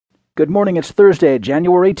Good morning, it's Thursday,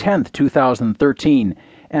 January 10th, 2013,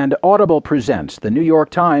 and Audible presents the New York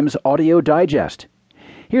Times Audio Digest.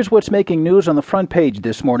 Here's what's making news on the front page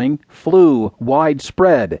this morning. Flu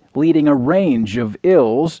widespread, leading a range of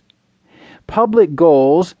ills. Public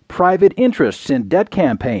goals, private interests in debt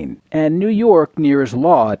campaign, and New York nears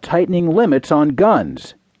law tightening limits on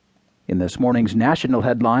guns. In this morning's national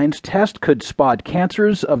headlines, test could spot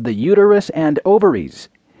cancers of the uterus and ovaries.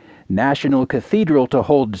 National Cathedral to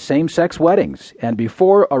hold same-sex weddings, and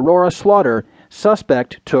before Aurora slaughter,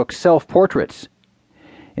 suspect took self-portraits.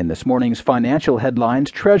 In this morning's financial headlines,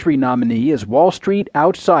 Treasury nominee is Wall Street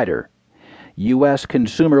outsider. U.S.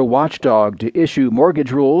 consumer watchdog to issue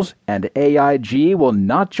mortgage rules, and AIG will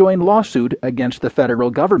not join lawsuit against the federal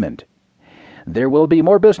government. There will be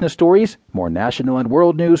more business stories, more national and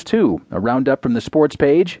world news too, a roundup from the sports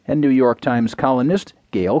page, and New York Times columnist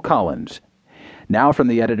Gail Collins. Now from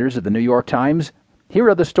the editors of the New York Times, here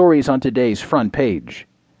are the stories on today's front page.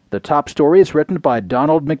 The top story is written by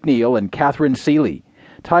Donald McNeil and Catherine Seeley,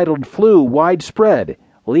 titled Flu Widespread,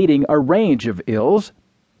 Leading a Range of Ills.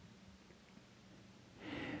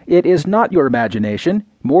 It is not your imagination.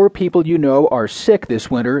 More people you know are sick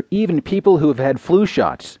this winter, even people who have had flu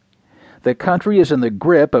shots. The country is in the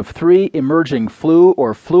grip of three emerging flu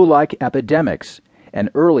or flu-like epidemics, an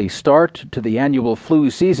early start to the annual flu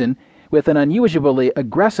season, with an unusually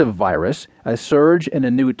aggressive virus, a surge in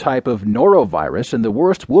a new type of norovirus, and the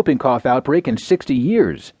worst whooping cough outbreak in 60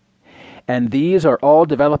 years. And these are all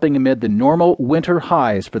developing amid the normal winter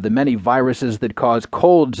highs for the many viruses that cause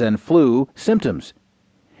colds and flu symptoms.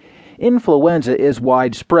 Influenza is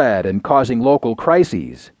widespread and causing local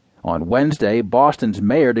crises. On Wednesday, Boston's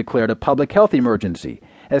mayor declared a public health emergency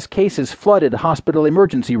as cases flooded hospital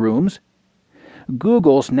emergency rooms.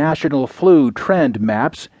 Google's national flu trend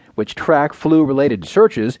maps, which track flu-related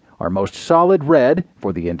searches, are most solid red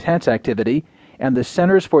for the intense activity, and the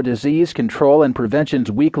Centers for Disease Control and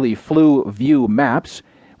Prevention's weekly Flu View maps,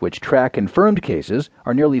 which track confirmed cases,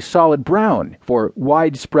 are nearly solid brown for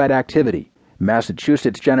widespread activity.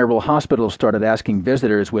 Massachusetts General Hospital started asking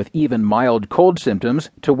visitors with even mild cold symptoms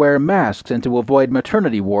to wear masks and to avoid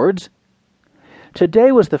maternity wards.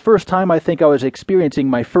 Today was the first time I think I was experiencing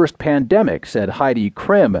my first pandemic, said Heidi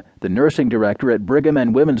Krim, the nursing director at Brigham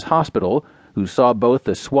and Women's Hospital, who saw both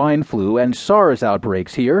the swine flu and SARS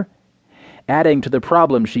outbreaks here. Adding to the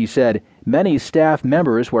problem, she said, many staff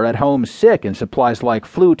members were at home sick and supplies like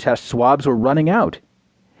flu test swabs were running out.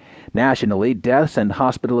 Nationally, deaths and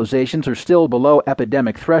hospitalizations are still below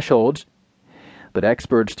epidemic thresholds, but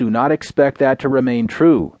experts do not expect that to remain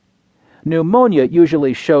true. Pneumonia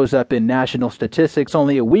usually shows up in national statistics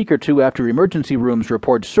only a week or two after emergency rooms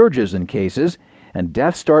report surges in cases, and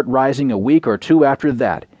deaths start rising a week or two after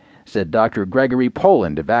that, said Dr. Gregory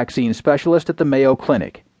Poland, a vaccine specialist at the Mayo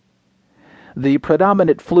Clinic. The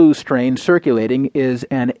predominant flu strain circulating is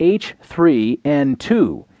an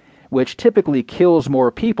H3N2, which typically kills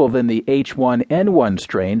more people than the H1N1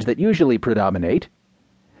 strains that usually predominate.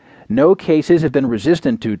 No cases have been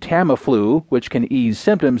resistant to Tamiflu, which can ease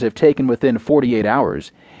symptoms if taken within 48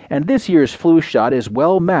 hours, and this year's flu shot is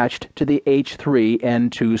well matched to the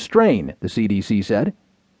H3N2 strain, the CDC said.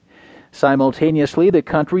 Simultaneously, the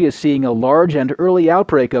country is seeing a large and early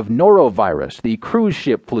outbreak of norovirus, the cruise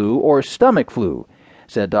ship flu or stomach flu,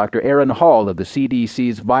 said Dr. Aaron Hall of the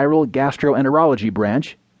CDC's viral gastroenterology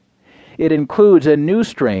branch. It includes a new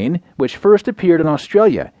strain which first appeared in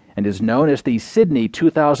Australia and is known as the Sydney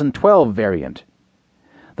 2012 variant.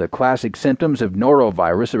 The classic symptoms of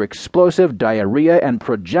norovirus are explosive diarrhea and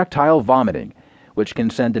projectile vomiting, which can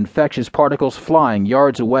send infectious particles flying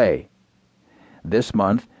yards away. This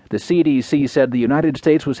month, the CDC said the United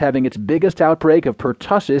States was having its biggest outbreak of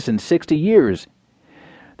pertussis in 60 years.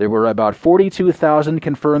 There were about 42,000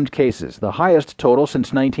 confirmed cases, the highest total since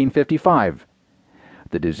 1955.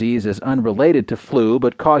 The disease is unrelated to flu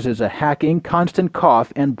but causes a hacking, constant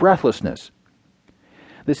cough, and breathlessness.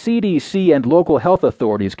 The CDC and local health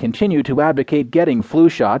authorities continue to advocate getting flu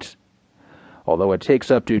shots. Although it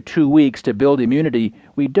takes up to 2 weeks to build immunity,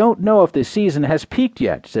 we don't know if the season has peaked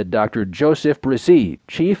yet, said Dr. Joseph Brizzi,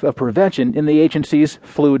 chief of prevention in the agency's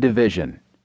flu division.